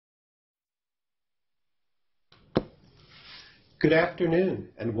Good afternoon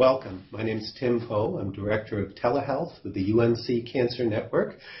and welcome. My name is Tim Poe. I'm Director of Telehealth with the UNC Cancer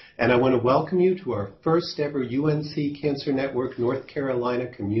Network, and I want to welcome you to our first ever UNC Cancer Network North Carolina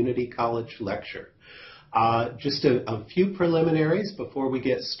Community College lecture. Just a few preliminaries before we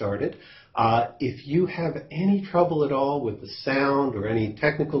get started. If you have any trouble at all with the sound or any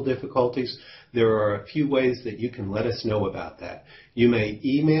technical difficulties, there are a few ways that you can let us know about that. You may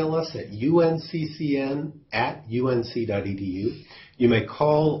email us at unccn@unc.edu. You may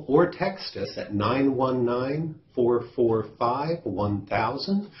call or text us at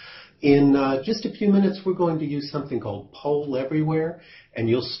 919-445-1000. In just a few minutes, we're going to use something called Poll Everywhere, and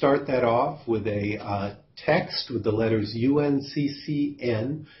you'll start that off with a text with the letters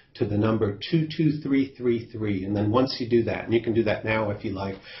UNCCN to the number 22333. And then once you do that, and you can do that now if you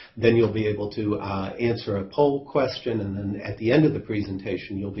like, then you'll be able to answer a poll question, and then at the end of the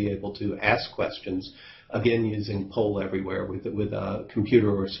presentation, you'll be able to ask questions, again using Poll Everywhere with a computer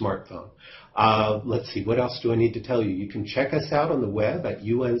or a smartphone. Let's see, what else do I need to tell you? You can check us out on the web at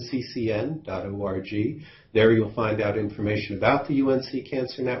unccn.org. There you'll find out information about the UNC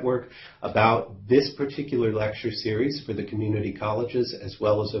Cancer Network, about this particular lecture series for the community colleges, as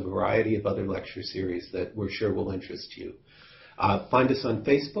well as a variety of other lecture series that we're sure will interest you. Find us on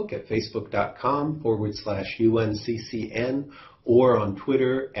Facebook at facebook.com/UNCCN or on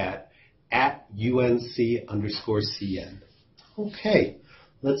Twitter at UNC_CN. Okay.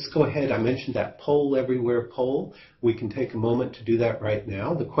 Let's go ahead. I mentioned that Poll Everywhere poll. We can take a moment to do that right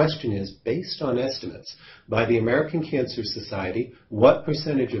now. The question is, based on estimates by the American Cancer Society, what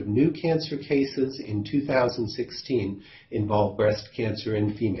percentage of new cancer cases in 2016 involve breast cancer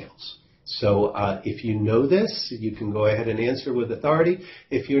in females? So if you know this, you can go ahead and answer with authority.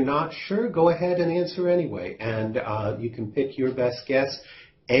 If you're not sure, go ahead and answer anyway. And you can pick your best guess.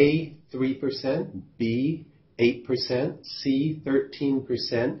 A, 3%, B, 8%, C,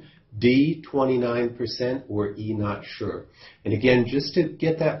 13%, D, 29%, or E, not sure. And again, just to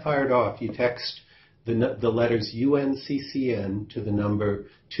get that fired off, you text the letters UNCCN to the number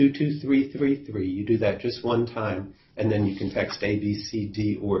 22333. You do that just one time, and then you can text A, B, C,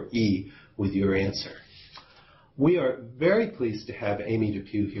 D, or E with your answer. We are very pleased to have Amy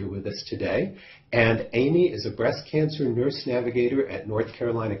Depew here with us today. And Amy is a breast cancer nurse navigator at North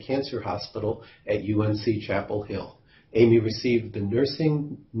Carolina Cancer Hospital at UNC Chapel Hill. Amy received the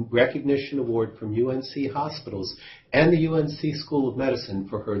Nursing Recognition Award from UNC Hospitals and the UNC School of Medicine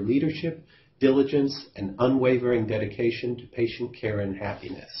for her leadership, diligence, and unwavering dedication to patient care and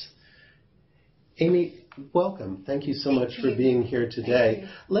happiness. Amy, welcome. Thank you so much for being here today.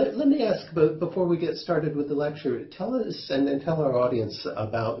 Let me ask, before we get started with the lecture, tell us and tell our audience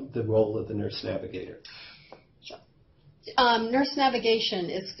about the role of the nurse navigator. Sure. Nurse navigation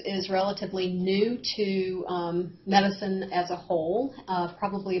is relatively new to medicine as a whole.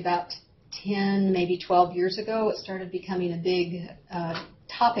 Probably about 10, maybe 12 years ago, it started becoming a big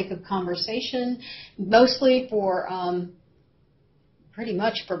topic of conversation, mostly for pretty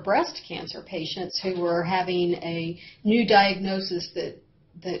much for breast cancer patients who were having a new diagnosis that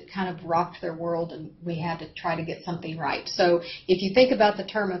kind of rocked their world, and we had to try to get something right. So if you think about the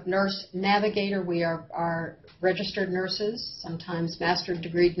term of nurse navigator, we are registered nurses, sometimes master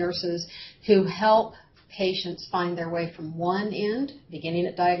degreed nurses, who help patients find their way from one end, beginning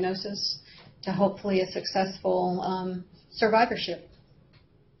at diagnosis, to hopefully a successful survivorship.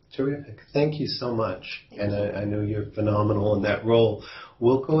 Terrific. Thank you so much. And I know you're phenomenal in that role.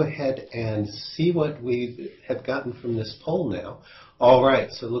 We'll go ahead and see what we have gotten from this poll now. All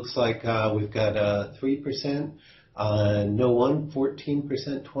right. So it looks like we've got 3%, no one,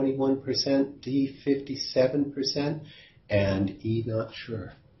 14%, 21%, D, 57%, and E, not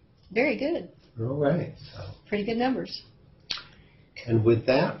sure. Very good. All right. So. Pretty good numbers. And with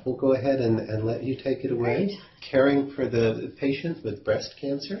that, we'll go ahead and let you take it away. Great. Caring for the patient with breast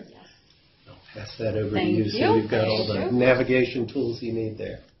cancer. Yes. I'll pass that over Thank to you. you. So you've got all the navigation tools you need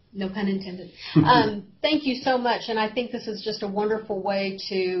there. No pun intended. Thank you so much. And I think this is just a wonderful way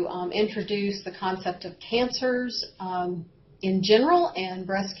to introduce the concept of cancers in general, and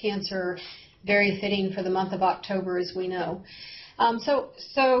breast cancer, very fitting for the month of October, as we know.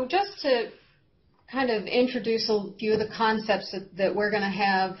 So just to kind of introduce a few of the concepts that we're going to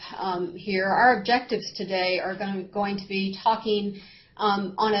have here. Our objectives today are going to be talking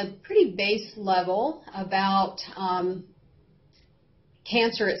on a pretty base level about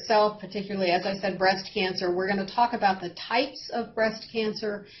cancer itself, particularly, as I said, breast cancer. We're going to talk about the types of breast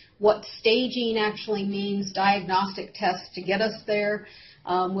cancer, what staging actually means, diagnostic tests to get us there.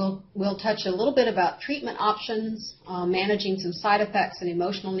 We'll touch a little bit about treatment options, managing some side effects and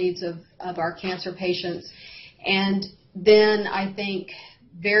emotional needs of our cancer patients, and Then I think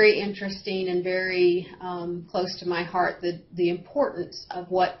very interesting and very close to my heart, the importance of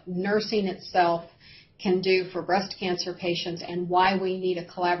what nursing itself can do for breast cancer patients and why we need a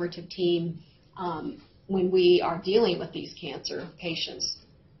collaborative team when we are dealing with these cancer patients.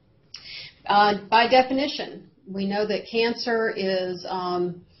 By definition, we know that cancer is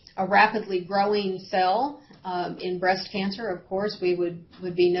a rapidly growing cell. In breast cancer, of course, we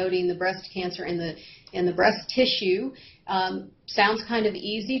would be noting the breast cancer in the breast tissue. Sounds kind of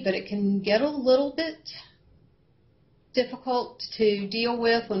easy, but it can get a little bit difficult to deal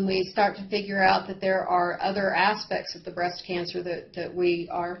with when we start to figure out that there are other aspects of the breast cancer that we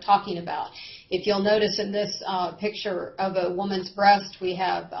are talking about. If you'll notice in this picture of a woman's breast, we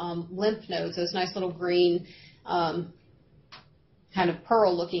have lymph nodes, those nice little green kind of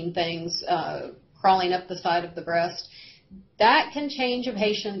pearl-looking things crawling up the side of the breast. That can change a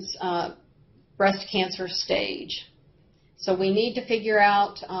patient's breast cancer stage. So we need to figure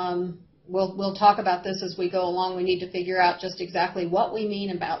out, we'll talk about this as we go along, we need to figure out just exactly what we mean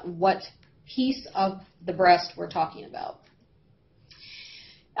about what piece of the breast we're talking about.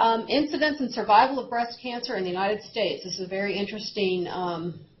 Incidence and survival of breast cancer in the United States. This is a very interesting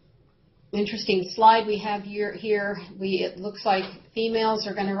slide we have here. It looks like females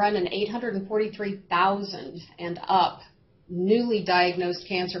are going to run an 843,000 and up newly diagnosed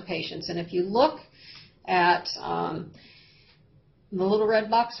cancer patients. And if you look at the little red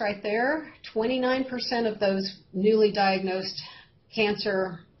box right there, 29% of those newly diagnosed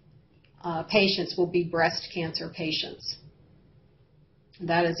cancer patients will be breast cancer patients.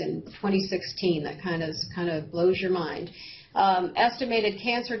 That is in 2016. That kind of blows your mind. Estimated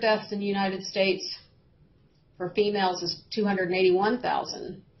cancer deaths in the United States for females is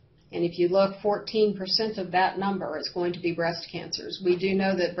 281,000. And if you look, 14% of that number is going to be breast cancers. We do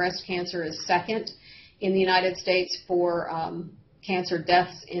know that breast cancer is second in the United States for cancer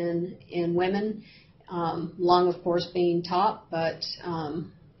deaths in women. Lung, of course, being top, but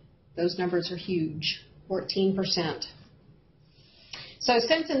those numbers are huge, 14%. So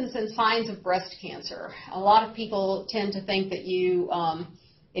symptoms and signs of breast cancer. A lot of people tend to think that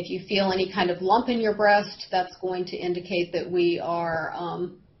if you feel any kind of lump in your breast, that's going to indicate that we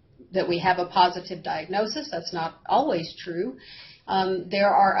have a positive diagnosis. That's not always true. There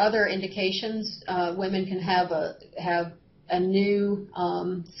are other indications. Women can have a new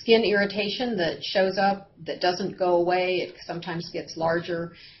skin irritation that shows up that doesn't go away. It sometimes gets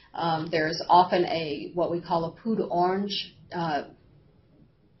larger. There's often what we call a peau d'orange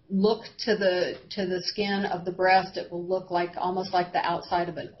look to the skin of the breast. It will look like almost like the outside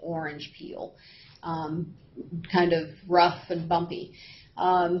of an orange peel, kind of rough and bumpy.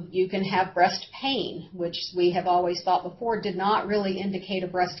 You can have breast pain, which we have always thought before did not really indicate a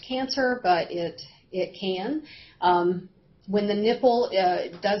breast cancer, but it can. When the nipple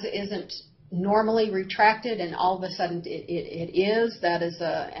isn't normally retracted and all of a sudden it is, that is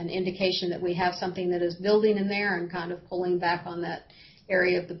an indication that we have something that is building in there and kind of pulling back on that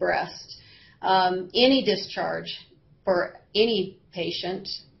area of the breast. Any discharge for any patient,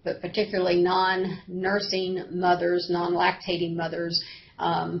 but particularly non-nursing mothers, non-lactating mothers,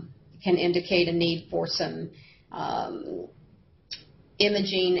 can indicate a need for some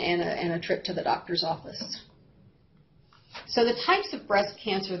imaging and a trip to the doctor's office. So the types of breast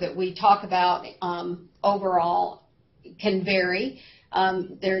cancer that we talk about overall can vary.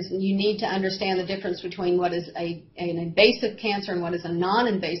 You need to understand the difference between what is an invasive cancer and what is a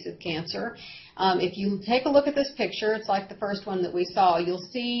non-invasive cancer. If you take a look at this picture, it's like the first one that we saw. You'll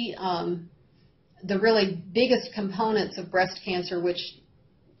see the really biggest components of breast cancer, which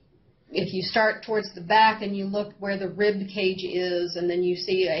if you start towards the back and you look where the rib cage is and then you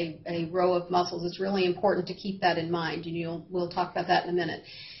see a row of muscles, it's really important to keep that in mind, and we'll talk about that in a minute.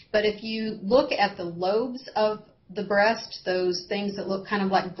 But if you look at the lobes of the breast, those things that look kind of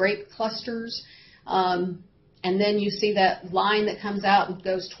like grape clusters, and then you see that line that comes out and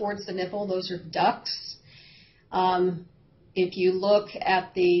goes towards the nipple, those are ducts. If you look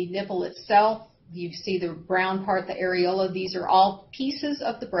at the nipple itself, you see the brown part, the areola. These are all pieces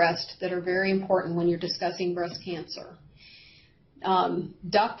of the breast that are very important when you're discussing breast cancer.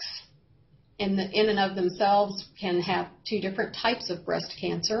 Ducts in and of themselves can have two different types of breast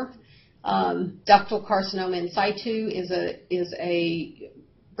cancer. Ductal carcinoma in situ is a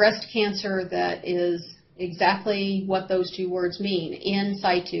breast cancer that is exactly what those two words mean, in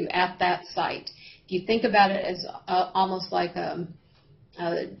situ, at that site. If you think about it as almost like a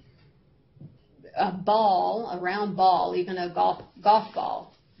ball, a round ball, even a golf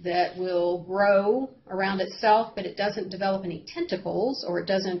ball, that will grow around itself, but it doesn't develop any tentacles or it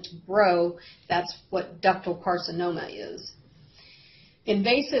doesn't grow. That's what ductal carcinoma is.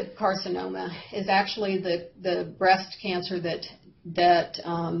 Invasive carcinoma is actually the breast cancer that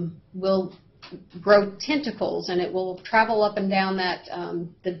will grow tentacles, and it will travel up and down that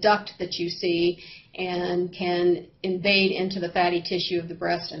the duct that you see and can invade into the fatty tissue of the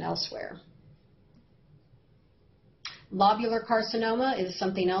breast and elsewhere. Lobular carcinoma is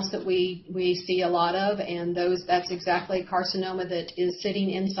something else that we see a lot of, and that's exactly carcinoma that is sitting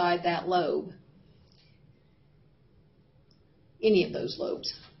inside that lobe. Any of those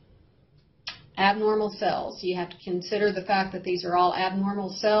lobes. Abnormal cells. You have to consider the fact that these are all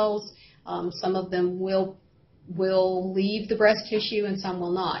abnormal cells. Some of them will leave the breast tissue and some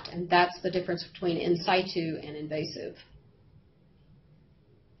will not, and that's the difference between in situ and invasive.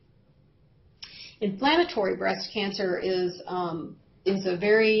 Inflammatory breast cancer is a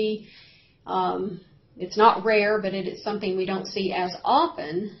very, it's not rare, but it is something we don't see as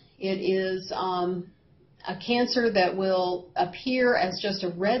often. It is a cancer that will appear as just a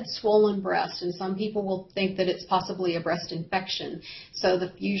red swollen breast, and some people will think that it's possibly a breast infection. So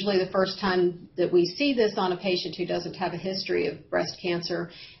usually the first time that we see this on a patient who doesn't have a history of breast cancer,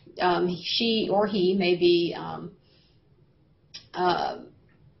 she or he may be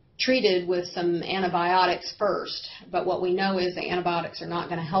treated with some antibiotics first, but what we know is the antibiotics are not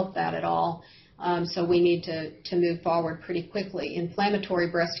going to help that at all, so we need to move forward pretty quickly.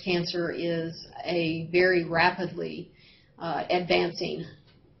 Inflammatory breast cancer is a very rapidly advancing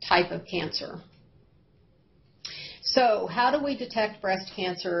type of cancer. So how do we detect breast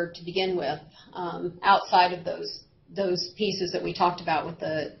cancer to begin with, outside of those pieces that we talked about with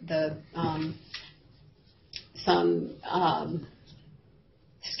some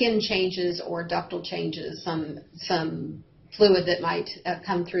skin changes or ductal changes, some fluid that might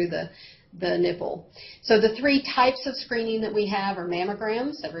come through the nipple. So the three types of screening that we have are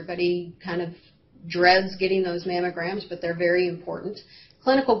mammograms. Everybody kind of dreads getting those mammograms, but they're very important.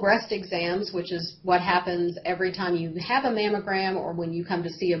 Clinical breast exams, which is what happens every time you have a mammogram or when you come to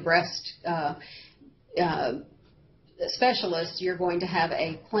see a breast specialist, you're going to have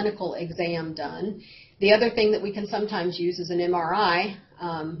a clinical exam done. The other thing that we can sometimes use is an MRI,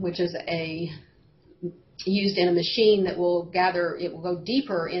 which is used in a machine that will it will go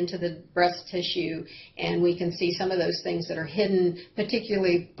deeper into the breast tissue, and we can see some of those things that are hidden,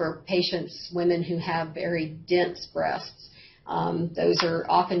 particularly for patients, women who have very dense breasts. Those are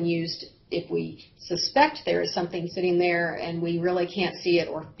often used if we suspect there is something sitting there and we really can't see it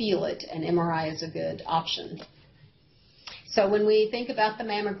or feel it. An MRI is a good option. So when we think about the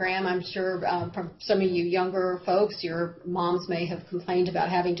mammogram, I'm sure from some of you younger folks, your moms may have complained about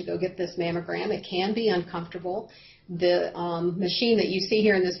having to go get this mammogram. It can be uncomfortable. The machine that you see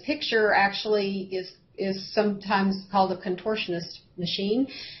here in this picture actually is sometimes called a contortionist machine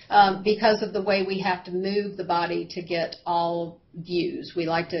because of the way we have to move the body to get all views. We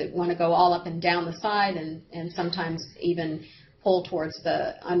want to go all up and down the side and sometimes even pull towards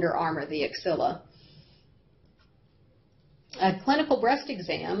the underarm or the axilla. A clinical breast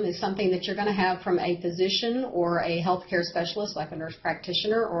exam is something that you're going to have from a physician or a healthcare specialist like a nurse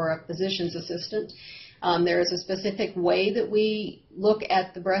practitioner or a physician's assistant. There is a specific way that we look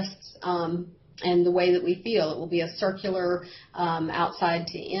at the breasts and the way that we feel. It will be a circular outside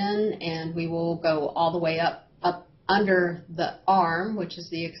to in, and we will go all the way up under the arm, which is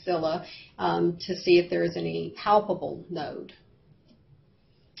the axilla, to see if there is any palpable node.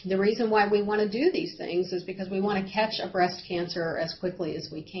 The reason why we want to do these things is because we want to catch a breast cancer as quickly as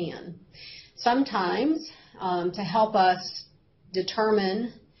we can. Sometimes, to help us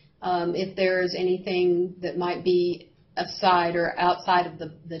determine if there's anything that might be aside or outside of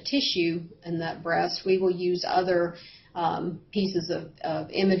the tissue in that breast, we will use other pieces of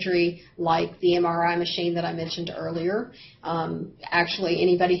imagery like the MRI machine that I mentioned earlier. Actually,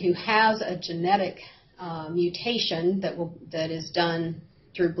 anybody who has a genetic mutation that is done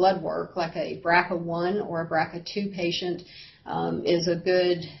through blood work, like a BRCA1 or a BRCA2 patient, is a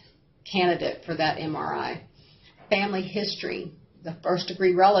good candidate for that MRI. Family history, the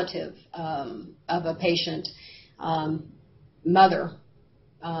first-degree relative of a patient, mother,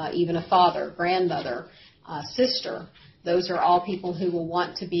 even a father, grandmother, sister, those are all people who will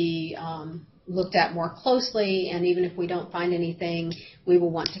want to be looked at more closely, and even if we don't find anything, we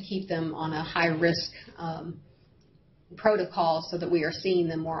will want to keep them on a high-risk protocol so that we are seeing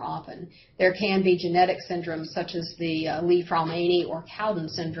them more often. There can be genetic syndromes such as the Lee-Fraumeni or Cowden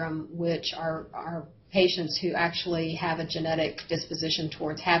syndrome, which are patients who actually have a genetic disposition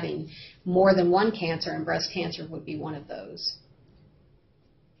towards having more than one cancer, and breast cancer would be one of those.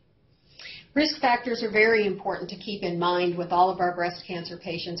 Risk factors are very important to keep in mind with all of our breast cancer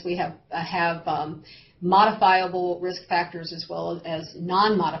patients. We have modifiable risk factors as well as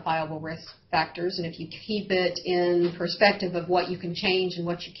non-modifiable risk factors, and if you keep it in perspective of what you can change and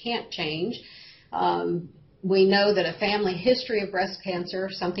what you can't change, we know that a family history of breast cancer,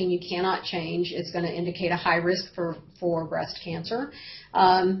 something you cannot change, is going to indicate a high risk for breast cancer.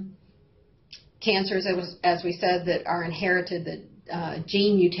 Cancers, as we said, that are inherited, that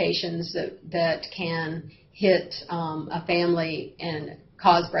gene mutations that can hit a family and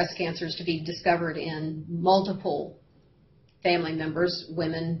cause breast cancers to be discovered in multiple family members,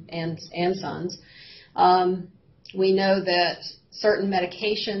 women and sons. We know that certain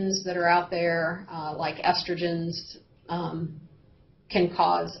medications that are out there, like estrogens, can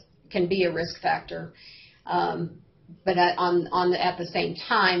be a risk factor. But at the same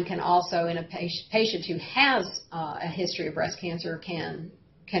time, can also, in a patient who has a history of breast cancer, can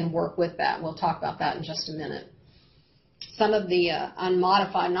work with that. We'll talk about that in just a minute. Some of the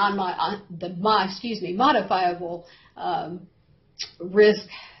modifiable risk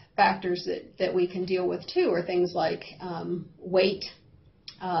factors that we can deal with too are things like weight,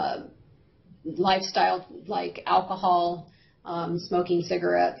 lifestyle, like alcohol, smoking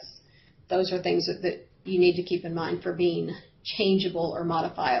cigarettes. Those are things that you need to keep in mind for being changeable or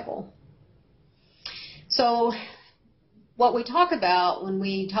modifiable. So what we talk about when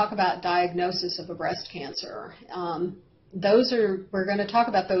we talk about diagnosis of a breast cancer, we're going to talk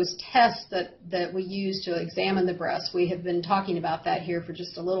about those tests that we use to examine the breast. We have been talking about that here for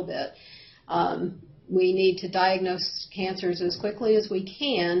just a little bit. We need to diagnose cancers as quickly as we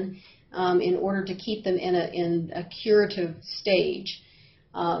can in order to keep them in a curative stage.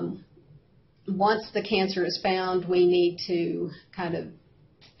 Once the cancer is found, we need to kind of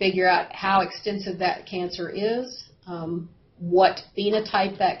figure out how extensive that cancer is, what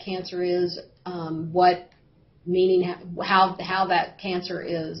phenotype that cancer is, how that cancer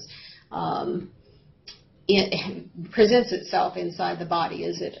is it presents itself inside the body.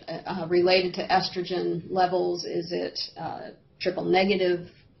 Is it related to estrogen levels? Is it triple negative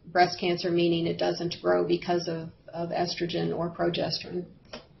breast cancer, meaning it doesn't grow because of estrogen or progesterone?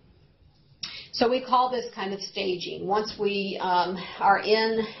 So we call this kind of staging. Once we are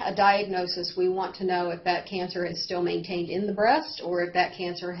in a diagnosis, we want to know if that cancer is still maintained in the breast or if that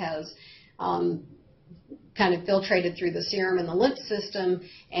cancer has kind of filtrated through the serum and the lymph system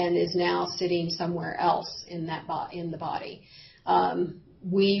and is now sitting somewhere else in the body.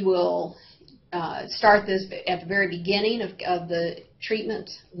 We will start this at the very beginning of the treatment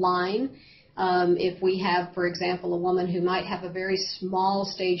line. If we have, for example, a woman who might have a very small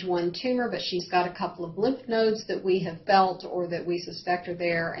stage 1 tumor, but she's got a couple of lymph nodes that we have felt or that we suspect are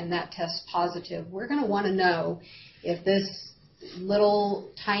there, and that tests positive, we're going to want to know if this little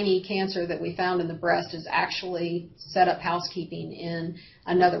tiny cancer that we found in the breast is actually set up housekeeping in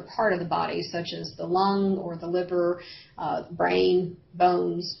another part of the body, such as the lung or the liver, brain,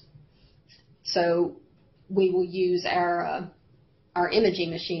 bones. So we will use our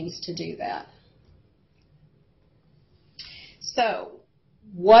imaging machines to do that. So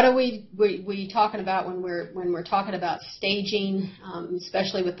what are we talking about when we're talking about staging,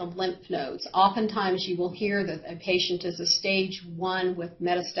 especially with the lymph nodes? Oftentimes you will hear that a patient is a stage 1 with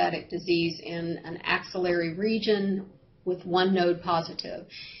metastatic disease in an axillary region with 1 node positive.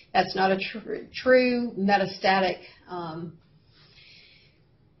 That's not a true metastatic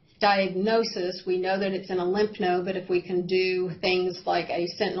diagnosis. We know that it's in a lymph node, but if we can do things like a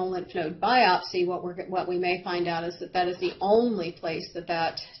sentinel lymph node biopsy, what we may find out is that is the only place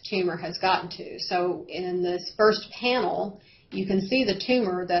that tumor has gotten to. So in this first panel, you can see the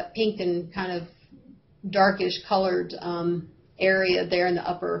tumor, that pink and kind of darkish colored area there in the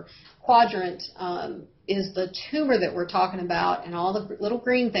upper quadrant is the tumor that we're talking about, and all the little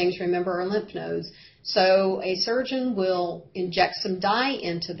green things, remember, are lymph nodes. So a surgeon will inject some dye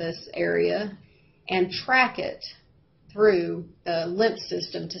into this area and track it through the lymph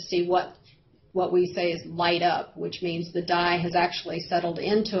system to see what we say is light up, which means the dye has actually settled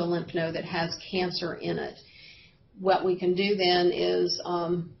into a lymph node that has cancer in it. What we can do then is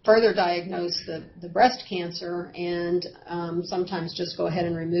further diagnose the breast cancer and sometimes just go ahead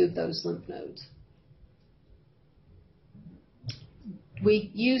and remove those lymph nodes.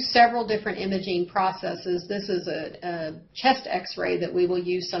 We use several different imaging processes. This is a chest x-ray that we will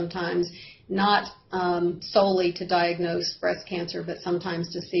use sometimes, not solely to diagnose breast cancer, but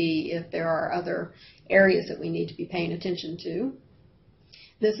sometimes to see if there are other areas that we need to be paying attention to.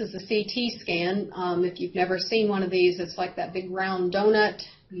 This is a CT scan. If you've never seen one of these, it's like that big round donut.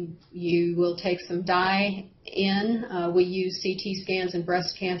 You will take some dye in. We use CT scans in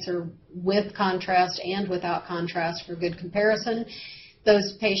breast cancer with contrast and without contrast for good comparison.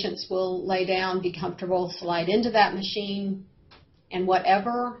 Those patients will lay down, be comfortable, slide into that machine, and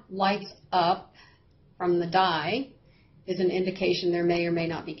whatever lights up from the dye is an indication there may or may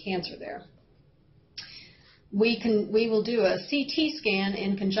not be cancer there. We will do a CT scan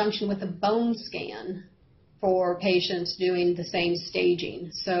in conjunction with a bone scan for patients doing the same staging.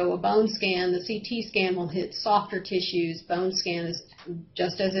 So a bone scan, the CT scan will hit softer tissues. Bone scan is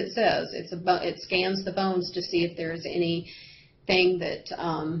just as it says. It scans the bones to see if there's anything that,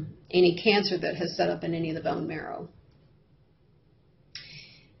 any cancer that has set up in any of the bone marrow.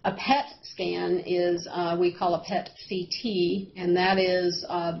 A PET scan is, we call a PET CT, and that is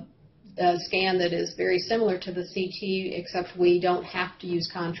a scan that is very similar to the CT, except we don't have to use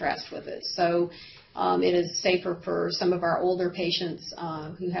contrast with it. So it is safer for some of our older patients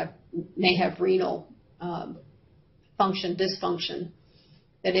who may have renal dysfunction,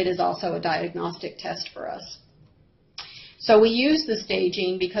 that it is also a diagnostic test for us. So we use the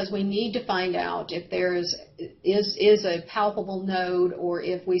staging because we need to find out if there is a palpable node, or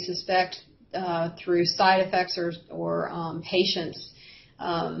if we suspect through side effects or patients'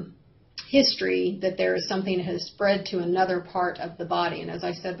 history that there is something that has spread to another part of the body. And as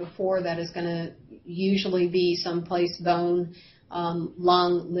I said before, that is going to usually be someplace bone,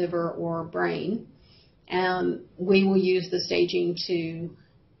 lung, liver, or brain. And we will use the staging to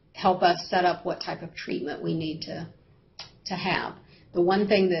help us set up what type of treatment we need to have. The one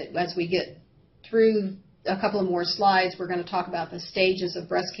thing that, as we get through a couple of more slides, we're going to talk about the stages of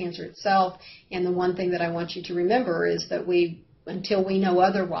breast cancer itself. And the one thing that I want you to remember is that until we know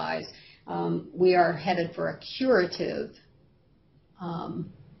otherwise, we are headed for a curative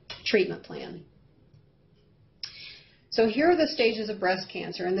treatment plan. So here are the stages of breast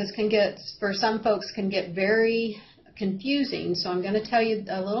cancer, and this can get, for some folks, can get very confusing. So I'm going to tell you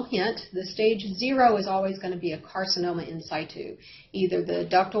a little hint. The stage 0 is always going to be a carcinoma in situ, either the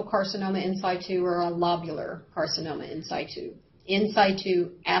ductal carcinoma in situ or a lobular carcinoma in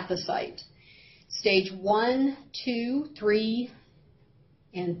situ at the site. Stage 1, 2, 3,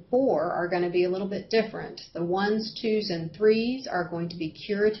 and 4 are going to be a little bit different. The 1s, 2s, and 3s are going to be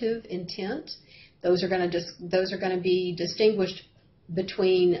curative intent. Those are going to be distinguished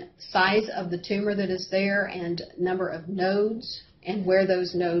between size of the tumor that is there and number of nodes, and where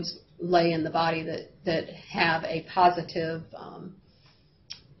those nodes lay in the body that have a positive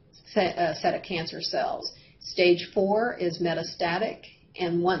set of cancer cells. Stage 4 is metastatic,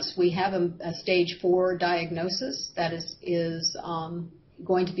 and once we have a stage 4 diagnosis, that is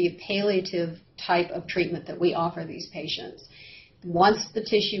going to be a palliative type of treatment that we offer these patients. Once the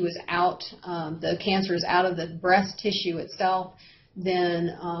tissue is out, the cancer is out of the breast tissue itself, then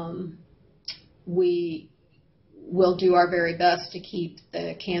we will do our very best to keep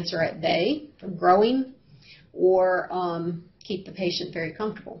the cancer at bay from growing, or keep the patient very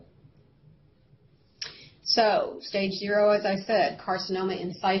comfortable. So stage 0, as I said, carcinoma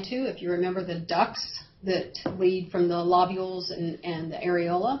in situ. If you remember the ducts that lead from the lobules and the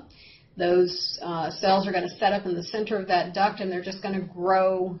areola, those cells are going to set up in the center of that duct, and they're just going to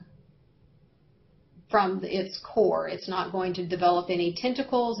grow from its core. It's not going to develop any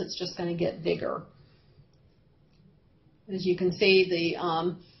tentacles. It's just going to get bigger. As you can see,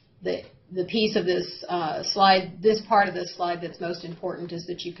 the piece of this slide, this part of this slide that's most important is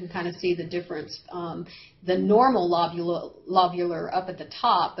that you can kind of see the difference. The normal lobular up at the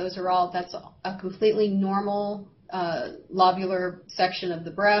top, that's a completely normal lobular section of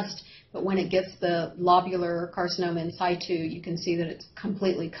the breast, but when it gets the lobular carcinoma in situ, you can see that it's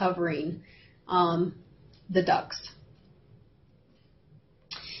completely covering the ducts.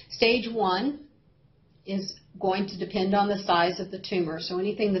 Stage 1 is going to depend on the size of the tumor. So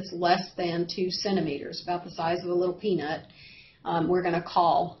anything that's less than 2 centimeters, about the size of a little peanut, we're going to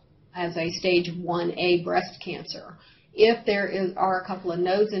call as a stage 1A breast cancer. If there are a couple of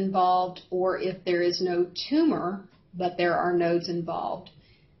nodes involved, or if there is no tumor but there are nodes involved,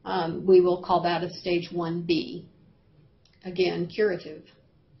 we will call that a stage 1B. Again, curative.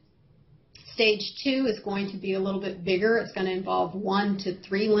 Stage 2 is going to be a little bit bigger. It's going to involve 1 to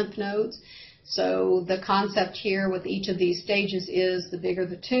 3 lymph nodes. So the concept here with each of these stages is the bigger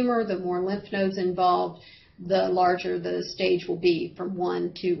the tumor, the more lymph nodes involved, the larger the stage will be, from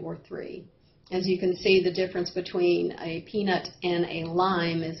 1, 2, or 3. As you can see, the difference between a peanut and a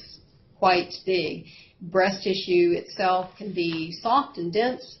lime is quite big. Breast tissue itself can be soft and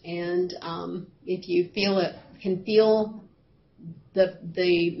dense, and if you can feel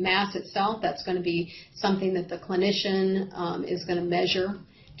the mass itself, that's going to be something that the clinician is going to measure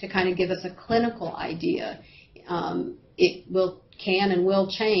to kind of give us a clinical idea. It can and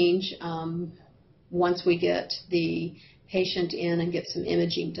will change once we get the patient in and get some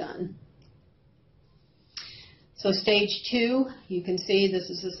imaging done. So stage 2, you can see this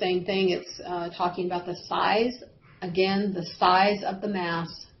is the same thing. It's talking about the size, again, the size of the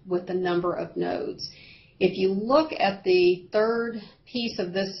mass with the number of nodes. If you look at the third piece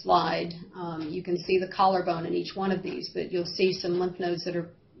of this slide, you can see the collarbone in each one of these, but you'll see some lymph nodes that are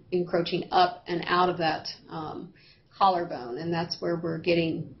encroaching up and out of that collarbone, and that's where we're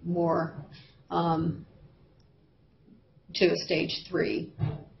getting more to a stage 3.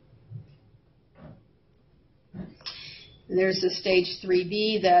 And there's the stage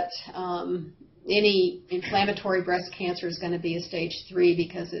 3B that any inflammatory breast cancer is going to be a stage 3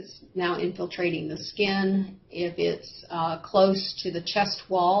 because it's now infiltrating the skin. If it's close to the chest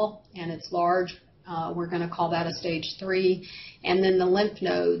wall and it's large, we're going to call that a stage 3. And then the lymph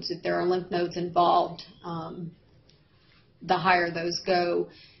nodes, if there are lymph nodes involved, the higher those go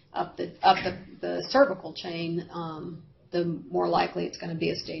up the cervical chain, the more likely it's going to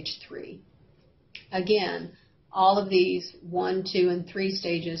be a stage 3. Again, all of these 1, 2, and 3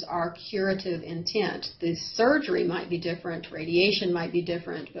 stages are curative intent. The surgery might be different, radiation might be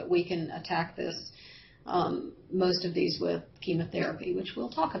different, but we can attack this, most of these with chemotherapy, which we'll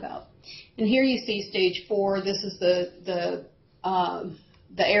talk about. And here you see stage 4. This is the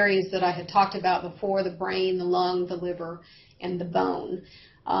areas that I had talked about before: the brain, the lung, the liver, and the bone.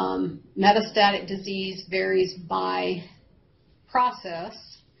 Metastatic disease varies by process.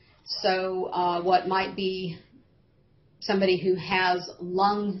 So what might be somebody who has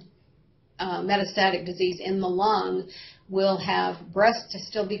lung metastatic disease in the lung will have to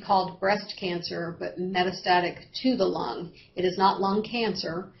still be called breast cancer, but metastatic to the lung. It is not lung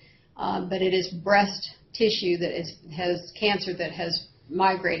cancer, but it is breast tissue that has cancer that has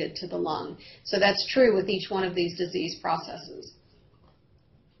migrated to the lung. So that's true with each one of these disease processes.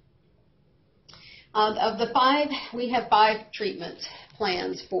 Of the 5, we have 5 treatment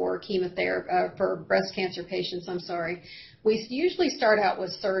plans for chemotherapy, for breast cancer patients, We usually start out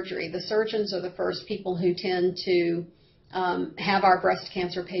with surgery. The surgeons are the first people who tend to have our breast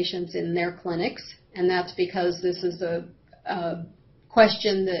cancer patients in their clinics, and that's because this is a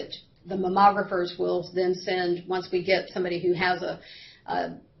question that the mammographers will then send once we get somebody who has a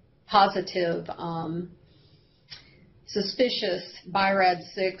positive suspicious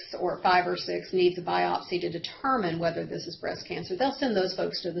BIRAD6 or 5 or 6 needs a biopsy to determine whether this is breast cancer. They'll send those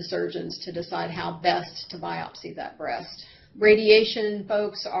folks to the surgeons to decide how best to biopsy that breast. Radiation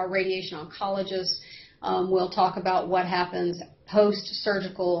folks are radiation oncologists. We'll talk about what happens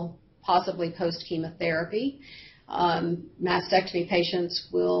post-surgical, possibly post-chemotherapy. Mastectomy patients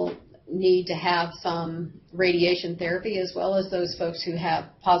will need to have some radiation therapy, as well as those folks who have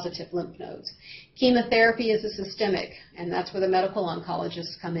positive lymph nodes. Chemotherapy is a systemic, and that's where the medical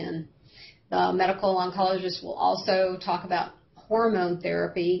oncologists come in. The medical oncologists will also talk about hormone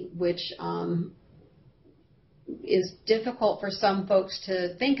therapy, which is difficult for some folks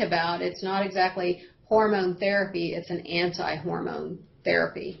to think about. It's not exactly hormone therapy, it's an anti-hormone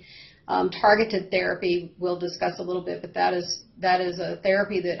therapy. Targeted therapy we'll discuss a little bit, but that is a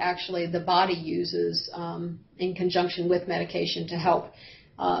therapy that actually the body uses in conjunction with medication to help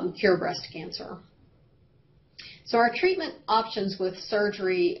cure breast cancer. So our treatment options with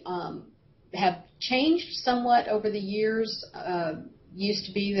surgery have changed somewhat over the years. Used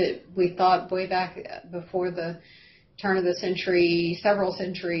to be that we thought way back before the turn of the century, several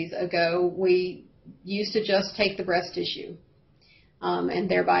centuries ago, we used to just take the breast tissue and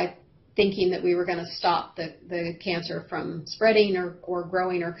thereby thinking that we were going to stop the cancer from spreading or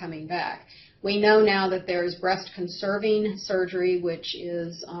growing or coming back. We know now that there is breast conserving surgery, which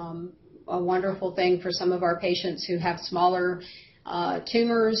is a wonderful thing for some of our patients who have smaller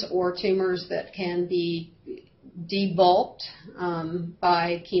tumors or tumors that can be debulked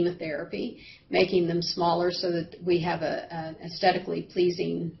by chemotherapy, making them smaller so that we have an aesthetically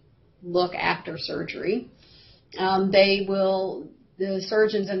pleasing look after surgery. The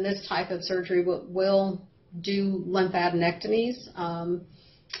surgeons in this type of surgery will do lymphadenectomies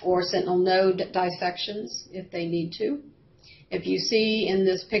or sentinel node dissections if they need to. If you see in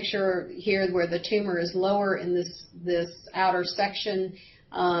this picture here where the tumor is lower in this outer section,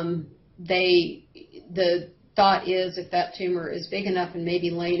 the thought is if that tumor is big enough and maybe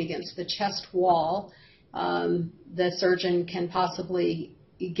laying against the chest wall, the surgeon can possibly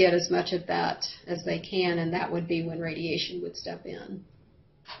get as much of that as they can, and that would be when radiation would step in.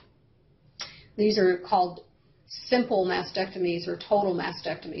 These are called simple mastectomies or total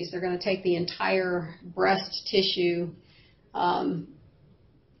mastectomies. They're going to take the entire breast tissue,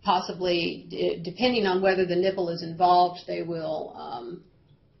 possibly, depending on whether the nipple is involved, they will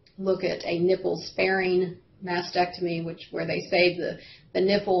look at a nipple-sparing mastectomy, where they save the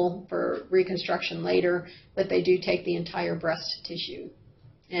nipple for reconstruction later, but they do take the entire breast tissue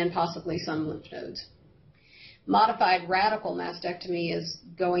and possibly some lymph nodes. Modified radical mastectomy is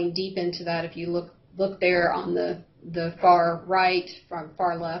going deep into that. If you look there on the far right,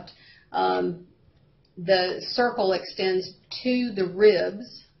 far left, the circle extends to the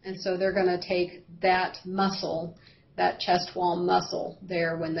ribs, and so they're going to take that muscle, that chest wall muscle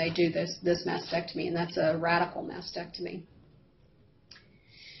there when they do this mastectomy, and that's a radical mastectomy.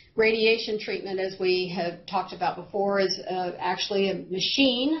 Radiation treatment, as we have talked about before, is actually a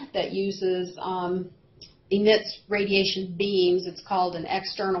machine that emits radiation beams. It's called an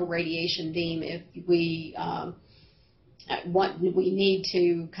external radiation beam. If we need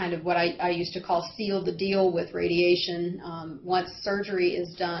to kind of what I used to call seal the deal with radiation. Once surgery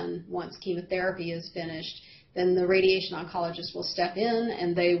is done, once chemotherapy is finished, then the radiation oncologist will step in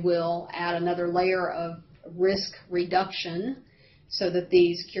and they will add another layer of risk reduction so that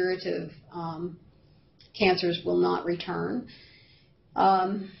these curative cancers will not return.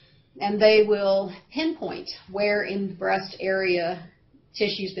 And they will pinpoint where in the breast area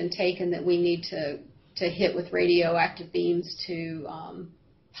tissue's been taken that we need to hit with radioactive beams to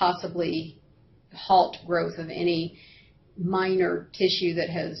possibly halt growth of any minor tissue that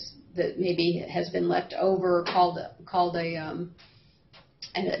maybe has been left over, called a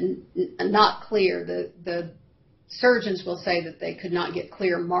not clear. The surgeons will say that they could not get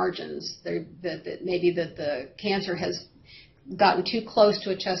clear margins, that maybe the cancer has gotten too close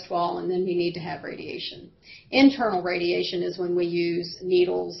to a chest wall, and then we need to have radiation. Internal radiation is when we use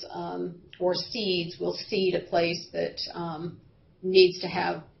needles or seeds. We'll seed a place that needs to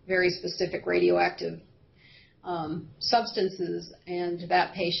have very specific radioactive substances, and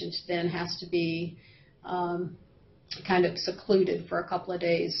that patient then has to be kind of secluded for a couple of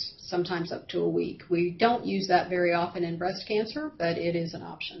days, sometimes up to a week. We don't use that very often in breast cancer, but it is an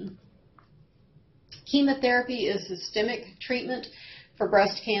option. Chemotherapy is systemic treatment for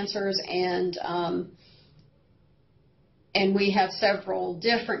breast cancers, and we have several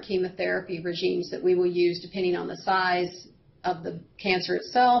different chemotherapy regimes that we will use depending on the size of the cancer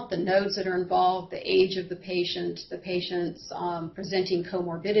itself, the nodes that are involved, the age of the patient's presenting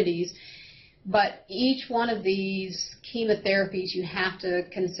comorbidities. But each one of these chemotherapies you have to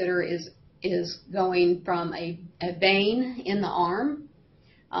consider is going from a vein in the arm,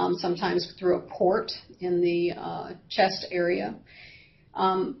 sometimes through a port in the chest area.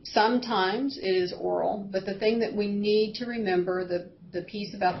 Sometimes it is oral, but the thing that we need to remember, the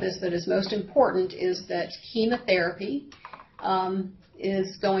piece about this that is most important, is that chemotherapy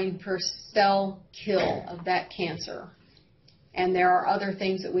is going for cell kill of that cancer. And there are other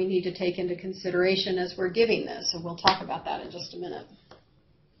things that we need to take into consideration as we're giving this, and we'll talk about that in just a minute.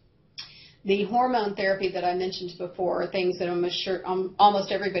 The hormone therapy that I mentioned before are things that I'm sure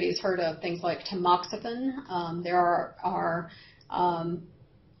almost everybody has heard of, things like tamoxifen. There are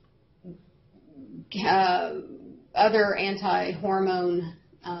other anti-hormone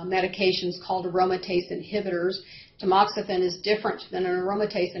medications called aromatase inhibitors. Tamoxifen is different than an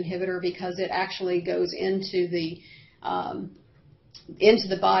aromatase inhibitor because it actually goes into the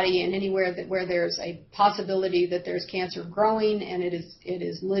body and anywhere where there's a possibility that there's cancer growing, and it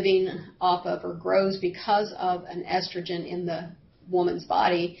is living off of or grows because of an estrogen in the woman's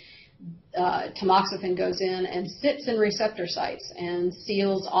body. Tamoxifen goes in and sits in receptor sites and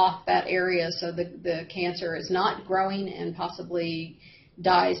seals off that area so the cancer is not growing and possibly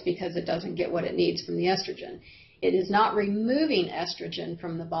dies because it doesn't get what it needs from the estrogen. It is not removing estrogen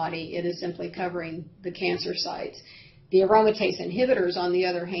from the body, it is simply covering the cancer sites. The aromatase inhibitors, on the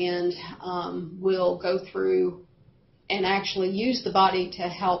other hand, will go through and actually use the body to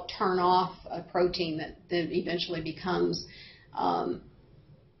help turn off a protein that then eventually becomes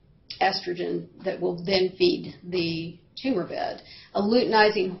estrogen that will then feed the tumor bed. A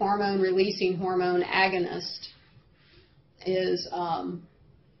luteinizing hormone releasing hormone agonist is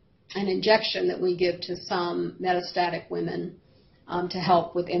an injection that we give to some metastatic women to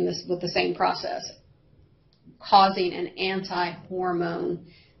help with the same process, causing an anti-hormone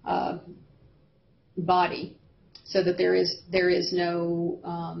body, so that there is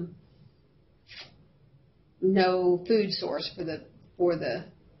no food source for the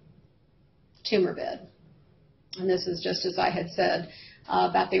tumor bed. And this is just as I had said,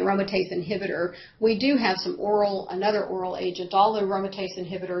 about the aromatase inhibitor. We do have some another oral agent. All the aromatase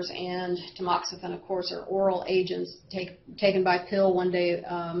inhibitors and tamoxifen, of course, are oral agents taken by pill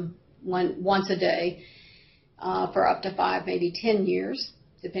once a day for up to 5, maybe 10 years,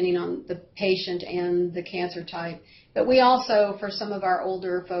 depending on the patient and the cancer type. But we also, for some of our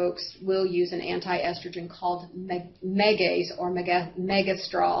older folks, will use an anti-estrogen called Megase or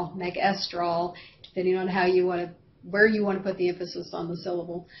Megestrol, depending on where you want to put the emphasis on the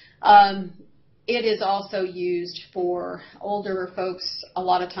syllable. It is also used for older folks a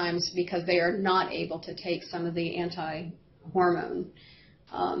lot of times because they are not able to take some of the anti-hormone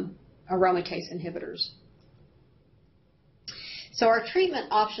aromatase inhibitors. So our treatment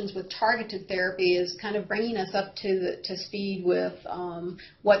options with targeted therapy is kind of bringing us up to speed with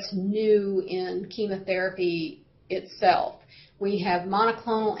what's new in chemotherapy itself. We have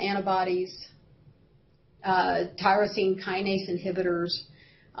monoclonal antibodies, tyrosine kinase inhibitors,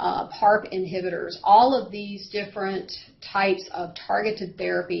 PARP inhibitors. All of these different types of targeted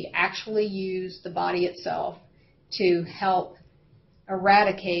therapy actually use the body itself to help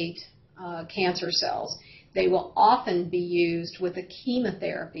eradicate cancer cells. They will often be used with a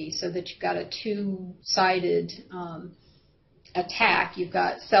chemotherapy so that you've got a two-sided attack. You've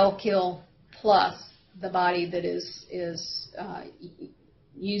got cell kill plus the body that is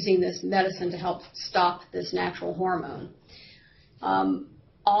using this medicine to help stop this natural hormone.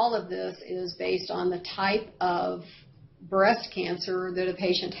 All of this is based on the type of breast cancer that a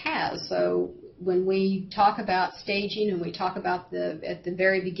patient has. So when we talk about staging and we talk about at the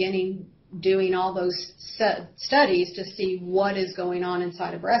very beginning doing all those studies to see what is going on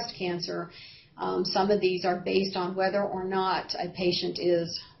inside of breast cancer, some of these are based on whether or not a patient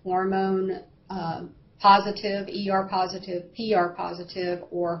is hormone positive, ER positive, PR positive,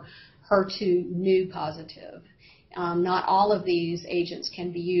 or HER2 neu positive. Not all of these agents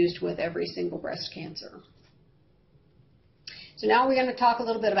can be used with every single breast cancer. So now we're going to talk a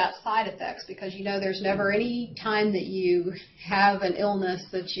little bit about side effects, because there's never any time that you have an illness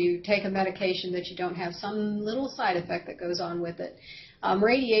that you take a medication that you don't have some little side effect that goes on with it.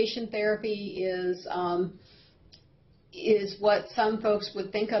 Radiation therapy is what some folks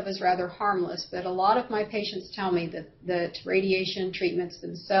would think of as rather harmless, but a lot of my patients tell me that radiation treatments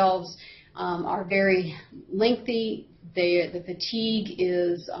themselves are very lengthy. The fatigue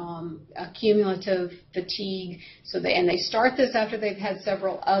is a cumulative fatigue, and they start this after they've had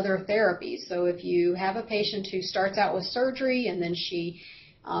several other therapies. So if you have a patient who starts out with surgery and then she,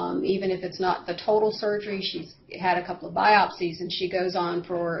 even if it's not the total surgery, she's had a couple of biopsies and she goes on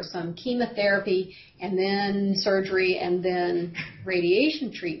for some chemotherapy and then surgery and then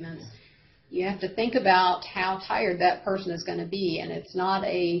radiation treatments, you have to think about how tired that person is going to be. And it's not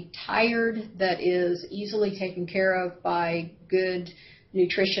a tired that is easily taken care of by good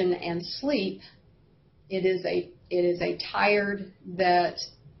nutrition and sleep. It is a tired that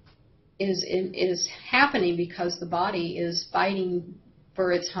is happening because the body is fighting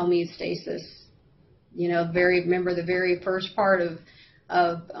for its homeostasis. Remember the very first part of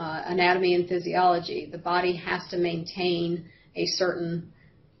anatomy and physiology. The body has to maintain a certain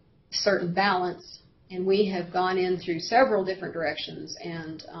balance, and we have gone in through several different directions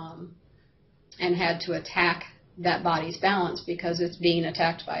and had to attack that body's balance because it's being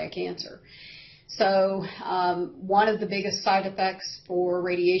attacked by a cancer. So one of the biggest side effects for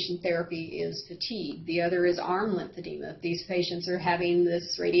radiation therapy is fatigue. The other is arm lymphedema. These patients are having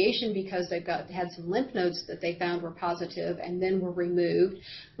this radiation because they've had some lymph nodes that they found were positive and then were removed.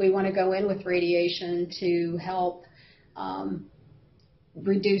 We want to go in with radiation to help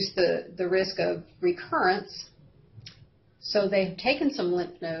reduce the risk of recurrence. So they've taken some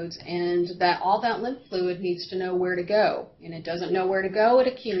lymph nodes, and all that lymph fluid needs to know where to go. And it doesn't know where to go, it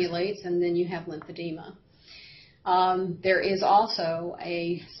accumulates, and then you have lymphedema. There is also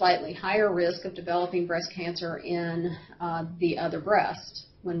a slightly higher risk of developing breast cancer in the other breast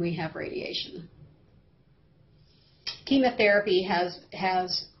when we have radiation. Chemotherapy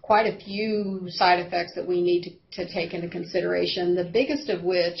has quite a few side effects that we need to take into consideration, the biggest of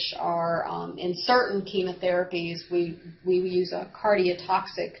which are in certain chemotherapies we use a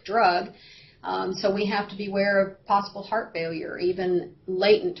cardiotoxic drug, so we have to be aware of possible heart failure, even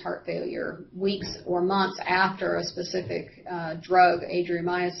latent heart failure, weeks or months after a specific drug,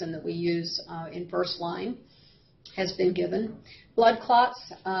 adriamycin, that we use in first line has been given. Blood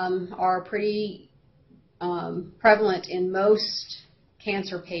clots are pretty prevalent in most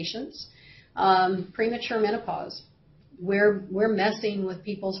cancer patients. Premature menopause. We're messing with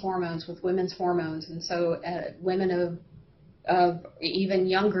people's hormones, with women's hormones, and so women of even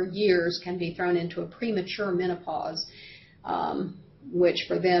younger years can be thrown into a premature menopause which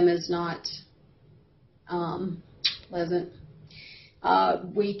for them is not pleasant.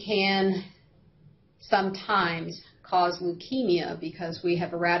 We can sometimes cause leukemia because we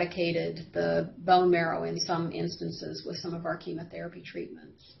have eradicated the bone marrow in some instances with some of our chemotherapy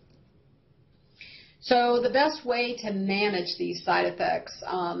treatments. So the best way to manage these side effects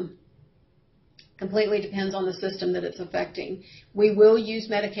completely depends on the system that it's affecting. We will use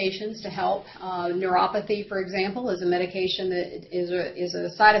medications to help. Neuropathy, for example, is a medication that is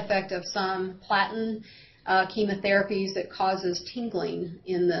a side effect of some platinum chemotherapies that causes tingling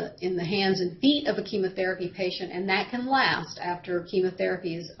in the hands and feet of a chemotherapy patient, and that can last after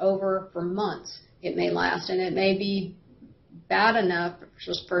chemotherapy is over for months. It may last, and it may be bad enough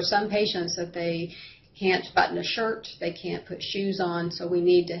for some patients that they can't button a shirt, they can't put shoes on, so we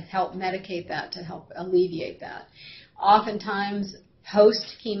need to help medicate that to help alleviate that. Oftentimes,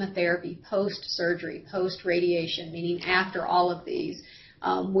 post-chemotherapy, post-surgery, post-radiation, meaning after all of these,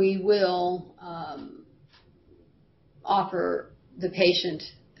 we will offer the patient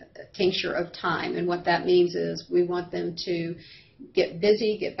a tincture of time, and what that means is we want them to get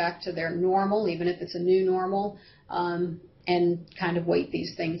busy, get back to their normal, even if it's a new normal, and kind of wait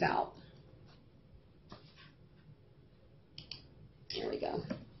these things out. There we go.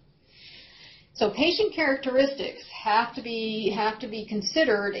 So patient characteristics have to be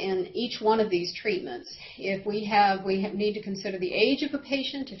considered in each one of these treatments. If we need to consider the age of a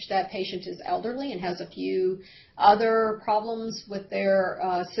patient. If that patient is elderly and has a few other problems with their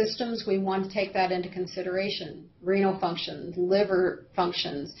systems, we want to take that into consideration. Renal functions, liver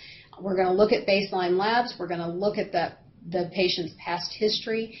functions. We're going to look at baseline labs. We're going to look at the patient's past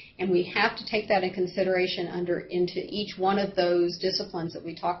history, and we have to take that in consideration into each one of those disciplines that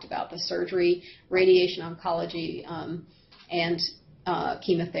we talked about, the surgery, radiation oncology, and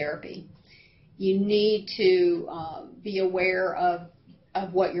chemotherapy. You need to be aware of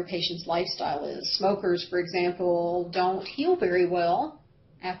what your patient's lifestyle is. Smokers, for example, don't heal very well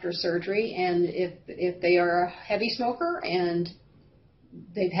after surgery, and if they are a heavy smoker and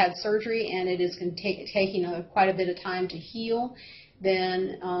they've had surgery and it is taking quite a bit of time to heal,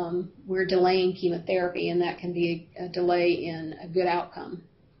 then we're delaying chemotherapy, and that can be a delay in a good outcome.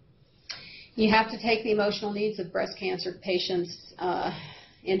 You have to take the emotional needs of breast cancer patients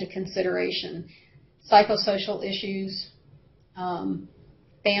into consideration. Psychosocial issues,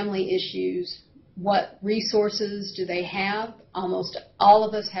 family issues, what resources do they have? Almost all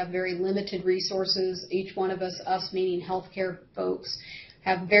of us have very limited resources. Each one of us meaning healthcare folks,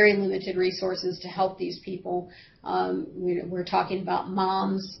 have very limited resources to help these people. We're talking about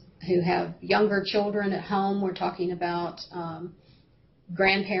moms who have younger children at home. We're talking about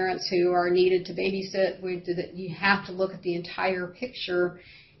grandparents who are needed to babysit. You have to look at the entire picture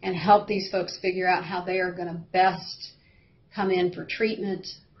and help these folks figure out how they are going to best come in for treatment,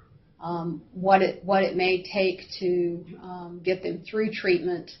 what it may take to get them through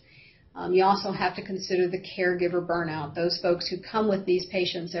treatment. You also have to consider the caregiver burnout. Those folks who come with these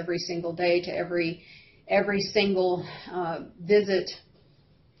patients every single day to every single visit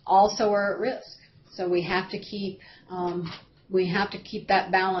also are at risk. So we have to keep that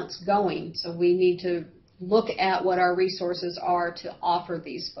balance going. So we need to look at what our resources are to offer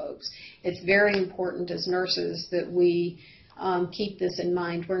these folks. It's very important as nurses that we keep this in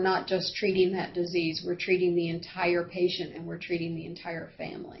mind. We're not just treating that disease. We're treating the entire patient, and we're treating the entire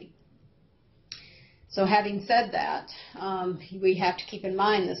family. So having said that, we have to keep in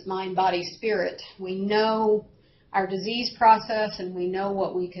mind this mind, body, spirit. We know our disease process, and we know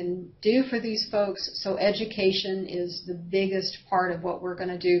what we can do for these folks. So education is the biggest part of what we're going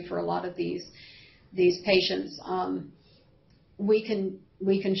to do for a lot of these patients. We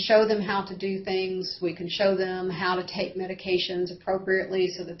can show them how to do things. We can show them how to take medications appropriately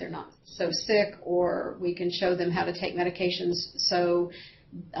so that they're not so sick, or we can show them how to take medications so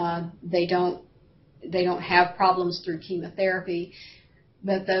they don't have problems through chemotherapy.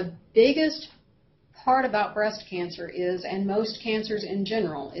 But the biggest part about breast cancer is, and most cancers in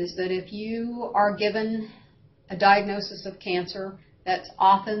general, is that if you are given a diagnosis of cancer, that's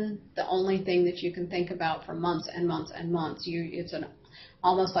often the only thing that you can think about for months and months and months. It's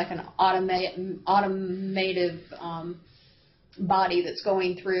almost like an automated body that's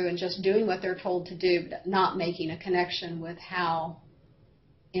going through and just doing what they're told to do, but not making a connection with how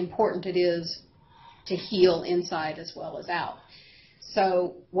important it is to heal inside as well as out.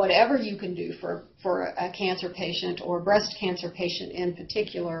 So whatever you can do for a cancer patient, or breast cancer patient in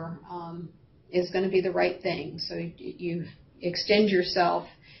particular, is going to be the right thing. So you extend yourself,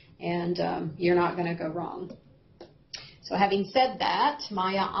 and you're not going to go wrong. So having said that,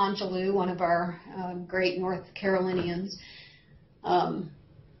 Maya Angelou, one of our great North Carolinians,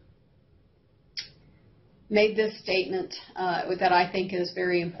 made this statement that I think is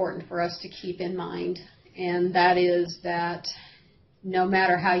very important for us to keep in mind, and that is that no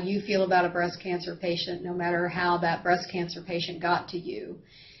matter how you feel about a breast cancer patient, no matter how that breast cancer patient got to you,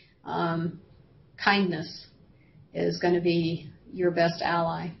 kindness is going to be your best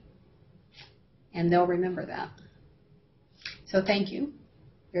ally, and they'll remember that. So thank you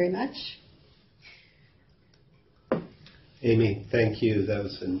very much. Amy, thank you. That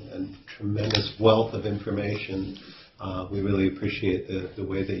was a tremendous wealth of information. We really appreciate the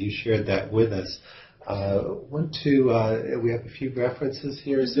way that you shared that with us. We have a few references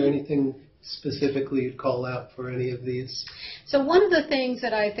here. Is there anything specifically you'd call out for any of these? So one of the things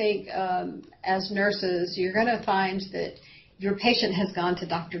that I think as nurses, you're going to find that your patient has gone to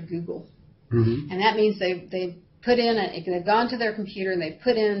Dr. Google. Mm-hmm. And that means they've gone to their computer and they've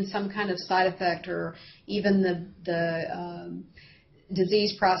put in some kind of side effect or even the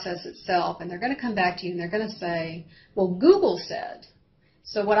disease process itself, and they're going to come back to you and they're going to say, well, Google said.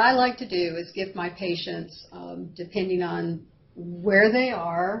 So what I like to do is give my patients, depending on where they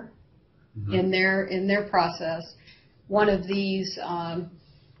are mm-hmm. in their process, one of these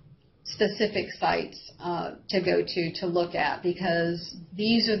specific sites to go to look at, because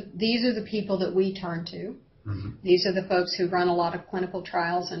these are the people that we turn to. Mm-hmm. These are the folks who run a lot of clinical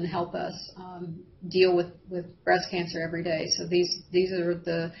trials and help us deal with breast cancer every day. So these are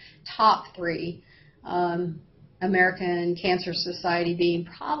the top three. American Cancer Society being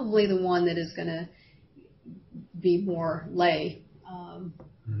probably the one that is going to be more lay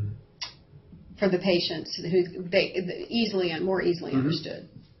mm-hmm. for the patients who more easily mm-hmm. understood.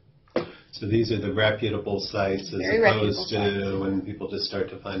 So these are the reputable sites as opposed to when people just start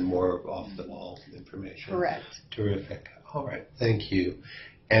to find more off-the-wall information. Correct. Terrific. All right. Thank you.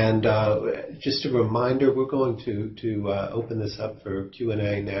 And just a reminder, we're going to open this up for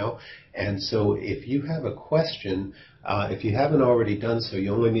Q&A now. And so if you have a question, if you haven't already done so,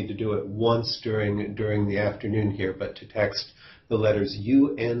 you only need to do it once during the afternoon here, but to text the letters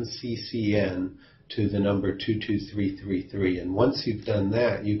UNCCN to the number 22333. And once you've done